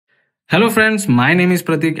Hello friends, my name is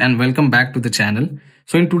Pratik and welcome back to the channel.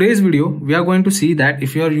 So in today's video, we are going to see that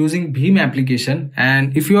if you are using BHIM application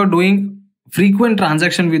and if you are doing frequent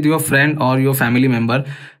transaction with your friend or your family member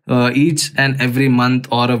each and every month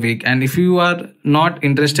or a week, and if you are not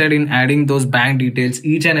interested in adding those bank details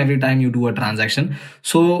each and every time you do a transaction,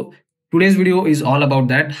 so today's video is all about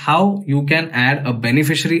that, how you can add a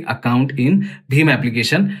beneficiary account in BHIM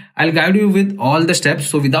application. I'll guide you with all the steps.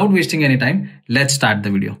 So without wasting any time, let's start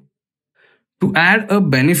the video. To add a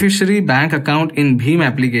beneficiary bank account in BHIM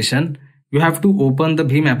application, you have to open the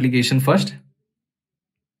BHIM application first.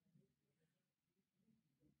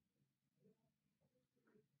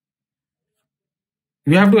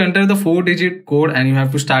 You have to enter the 4-digit code and you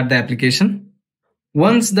have to start the application.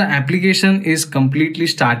 Once the application is completely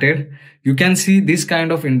started, you can see this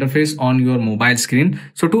kind of interface on your mobile screen.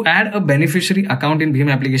 So to add a beneficiary account in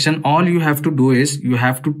BHIM application, all you have to do is you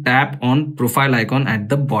have to tap on profile icon at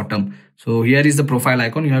the bottom. So here is the profile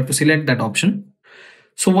icon. You have to select that option.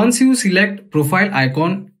 So once you select profile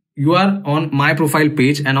icon, you are on my profile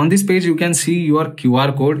page, and on this page you can see your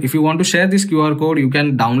QR code. If you want to share this QR code, you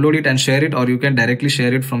can download it and share it, or you can directly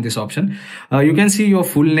share it from this option. You can see your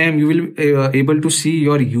full name. You will be able to see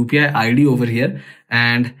your UPI ID over here,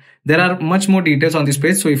 and there are much more details on this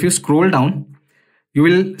page. So if you scroll down, you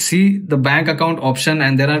will see the bank account option,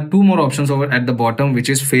 and there are two more options over at the bottom, which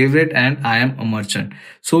is favorite and I am a merchant.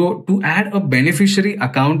 So to add a beneficiary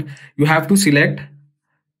account, you have to select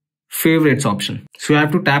favorites option. So you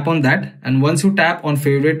have to tap on that, and once you tap on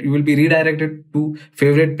favorite, you will be redirected to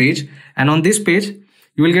favorite page, and on this page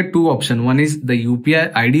you will get two options. One is the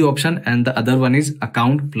UPI ID option and the other one is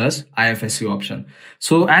account plus IFSC option.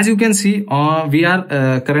 So as you can see, we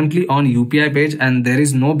are currently on UPI page and there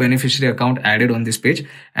is no beneficiary account added on this page.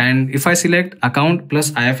 And if I select account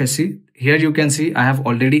plus IFSC, here you can see I have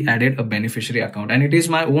already added a beneficiary account and it is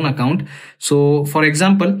my own account. So for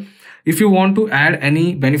example, if you want to add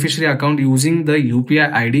any beneficiary account using the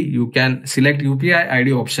UPI ID, you can select UPI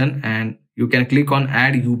ID option and you can click on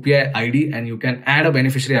add UPI ID and you can add a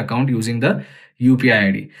beneficiary account using the UPI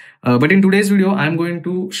ID. But in today's video, I'm going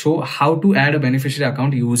to show how to add a beneficiary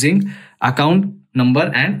account using account number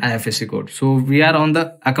and IFSC code. So we are on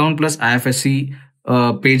the account plus IFSC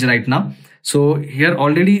page right now. So here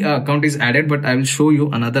already account is added, but I will show you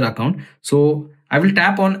another account. So I will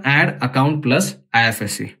tap on add account plus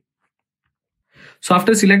IFSC. So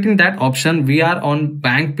after selecting that option, we are on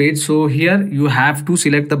bank page. So here you have to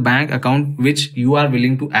select the bank account which you are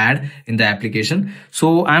willing to add in the application.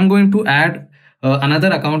 So I'm going to add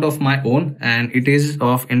another account of my own, and it is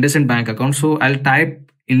of IndusInd bank account. So I'll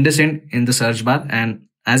type IndusInd in the search bar, and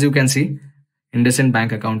as you can see, IndusInd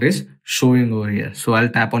bank account is showing over here. So I'll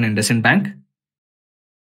tap on IndusInd bank.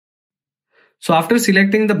 So after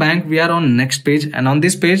selecting the bank, we are on next page, and on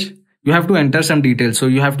this page you have to enter some details. So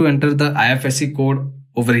you have to enter the IFSC code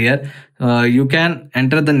over here. You can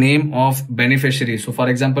enter the name of beneficiary. So for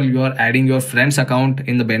example, you are adding your friend's account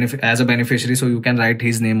in the as a beneficiary. So you can write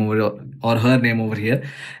his name over or her name over here.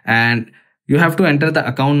 And you have to enter the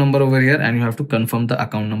account number over here, and you have to confirm the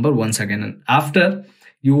account number once again. And after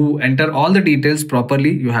you enter all the details properly,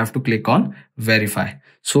 you have to click on verify.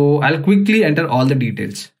 So I'll quickly enter all the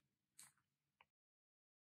details.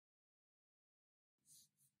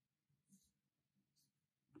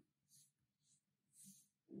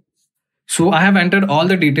 So I have entered all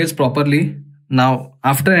the details properly. Now,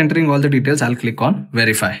 after entering all the details, I'll click on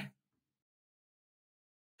verify.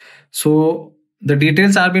 So the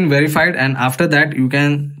details are been verified, and after that you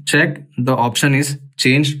can check the option is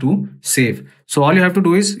changed to save. So all you have to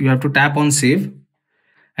do is you have to tap on save,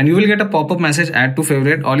 and you will get a pop-up message add to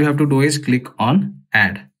favorite. All you have to do is click on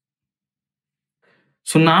add.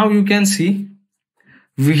 So now you can see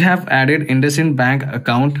we have added IndusInd bank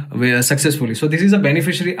account successfully. So this is a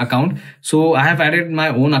beneficiary account. So I have added my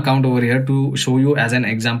own account over here to show you as an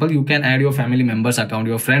example. You can add your family members account,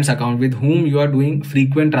 your friends account with whom you are doing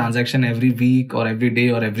frequent transaction every week or every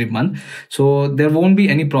day or every month. So there won't be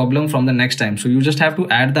any problem from the next time. So you just have to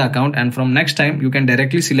add the account, and from next time you can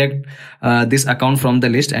directly select this account from the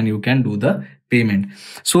list and you can do the payment.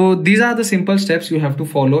 So these are the simple steps you have to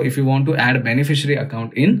follow if you want to add a beneficiary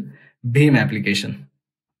account in BHIM application.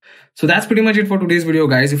 So that's pretty much it for today's video,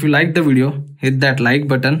 guys. If you liked the video, hit that like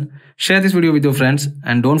button, share this video with your friends,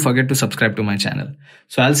 and don't forget to subscribe to my channel.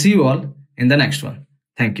 So I'll see you all in the next one.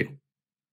 Thank you.